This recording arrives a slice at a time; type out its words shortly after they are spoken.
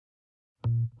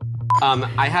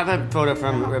I have a photo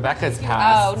from Rebecca's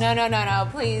past. Oh, no,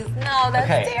 please. No, that's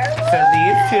terrible. So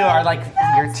these two are like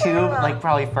your two, like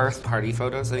probably first party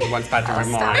photos that you once got to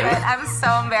remember. Stop it. I'm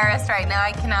so embarrassed right now.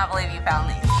 I cannot believe you found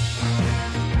these.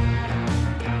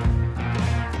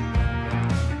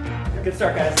 Good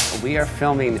start, guys. We are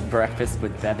filming Breakfast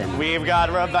with Bevan. We've got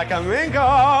Rebecca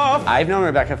Minkoff. I've known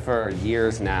Rebecca for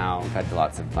years now. We've had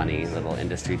lots of funny little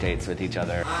industry dates with each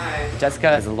other. Hi. Jessica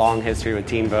has a long history with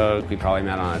Teen Vogue. We probably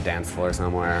met on a dance floor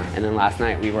somewhere. And then last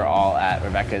night we were all at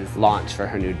Rebecca's launch for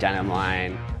her new denim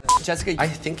line. Jessica, I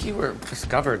think you were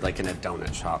discovered like in a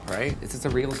donut shop, right? Is this a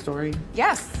real story?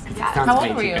 Yes. How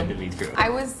old were you? Good to be true.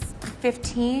 I was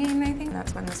 15, I think.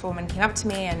 That's when this woman came up to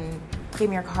me and gave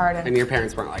me her card. And your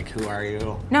parents weren't like, who are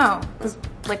you? No, because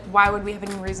like, why would we have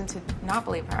any reason to not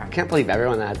believe her? I can't believe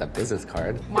everyone that has a business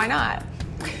card. Why not?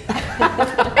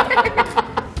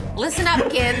 Listen up,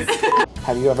 kids.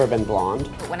 Have you ever been blonde?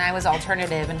 When I was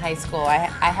alternative in high school, I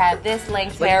had this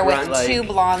length hair with two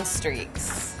blonde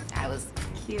streaks. I was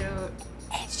Cute.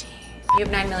 edgy. You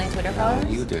have 9 million Twitter followers?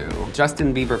 You do.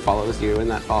 Justin Bieber follows you, and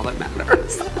that's all that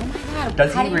matters. Oh my god.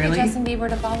 Does How he do you really? get Justin Bieber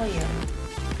to follow you?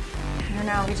 I don't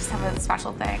know, we just have a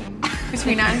special thing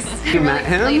between us. You met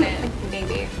him?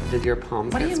 Maybe. Did your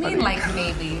palms What do get you mean, sweaty? like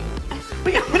maybe?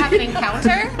 Have an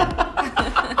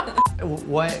encounter?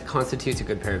 What constitutes a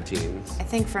good pair of jeans? I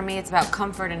think for me it's about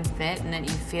comfort and fit, and that you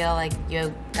feel like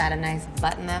you got a nice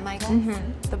butt in them, I guess.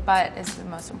 The butt is the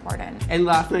most important. And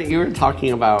last night you were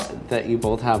talking about that you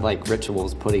both have like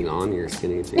rituals putting on your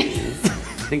skinny jeans.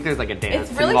 I think there's like a dance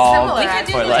It's really involved. similar. We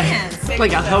could do or the like, dance.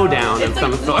 like a hoedown of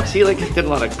some sort. She like did a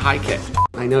lot of high kicks.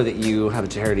 I know that you have a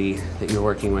charity that you're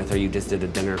working with, or you just did a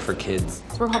dinner for kids.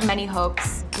 So we're called Many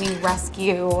Hopes. We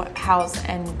rescue, house,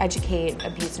 and educate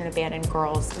abused and abandoned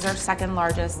girls. It's our second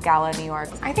largest gala in New York.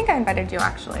 I think I invited you,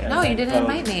 actually. No, you didn't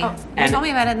invite me. Oh. You told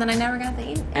me about it, and then I never got the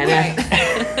email.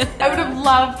 I would have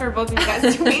loved for both of you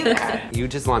guys to be there. You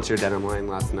just launched your denim line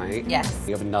last night. Yes.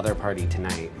 You have another party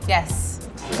tonight. Yes.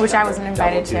 Which I wasn't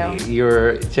invited Double to. duty.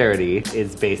 Your charity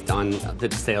is based on the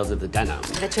sales of the denim.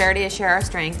 The charity is Share Our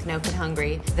Strength, No Kid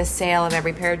Hungry. The sale of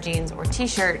every pair of jeans or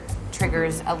t-shirt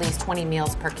triggers at least 20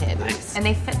 meals per kid. Nice. And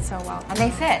they fit so well. And they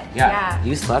fit. Yeah.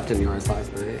 You slept in yours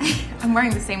last night. I'm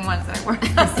wearing the same ones that I wore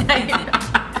last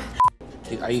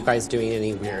night. Are you guys doing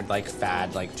any weird like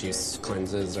fad like juice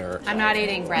cleanses or? I'm not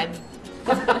eating bread.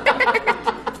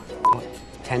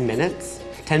 10 minutes?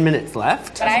 10 minutes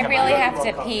left? But I really have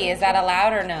to pee. Is that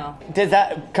allowed or no? Does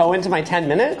that go into my 10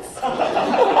 minutes?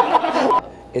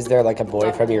 Is there like a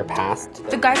boy from your past?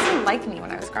 The guys didn't like me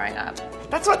when I was growing up.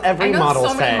 That's what every I know model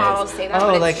so many says. models say that, Oh,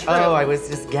 but it's like, true. oh, I was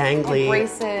just gangly.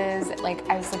 Braces, like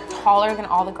I was like taller than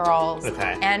all the girls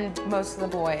and most of the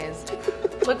boys.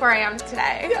 Look where I am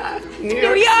today. Yeah, New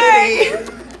York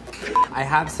City. I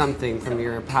have something from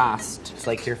your past. It's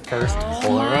like your first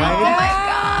Polaroid. Oh my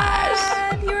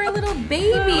gosh. You're a little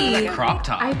baby. Crop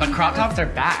top. But crop tops are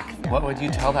back. What would you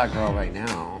tell that girl right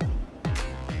now?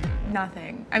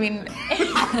 Nothing. I mean,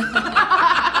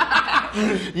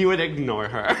 You would ignore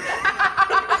her.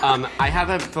 I have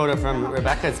a photo from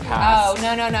Rebecca's past. Oh,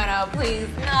 no, please.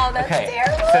 No, that's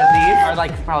terrible. So these are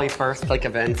like probably first like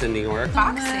events in New York.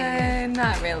 boxing.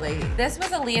 Not really. This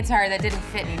was a leotard that didn't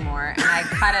fit anymore, and I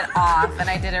cut it off, and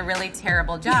I did a really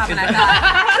terrible job, and I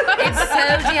thought, it's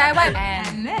so DIY.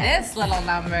 And this little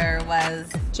number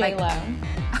was J-Lo.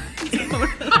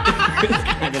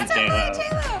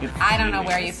 I don't know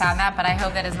where you found that, but I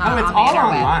hope that is not Oh, on it's the all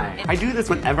interweb. online. I do this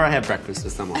whenever I have breakfast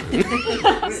with someone.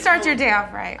 Start your day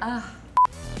off right.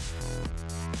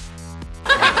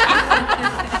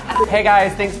 Hey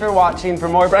guys, thanks for watching. For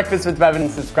more Breakfast with Bevan,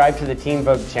 subscribe to the Teen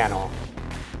Vogue channel.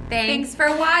 Thanks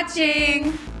for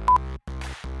watching.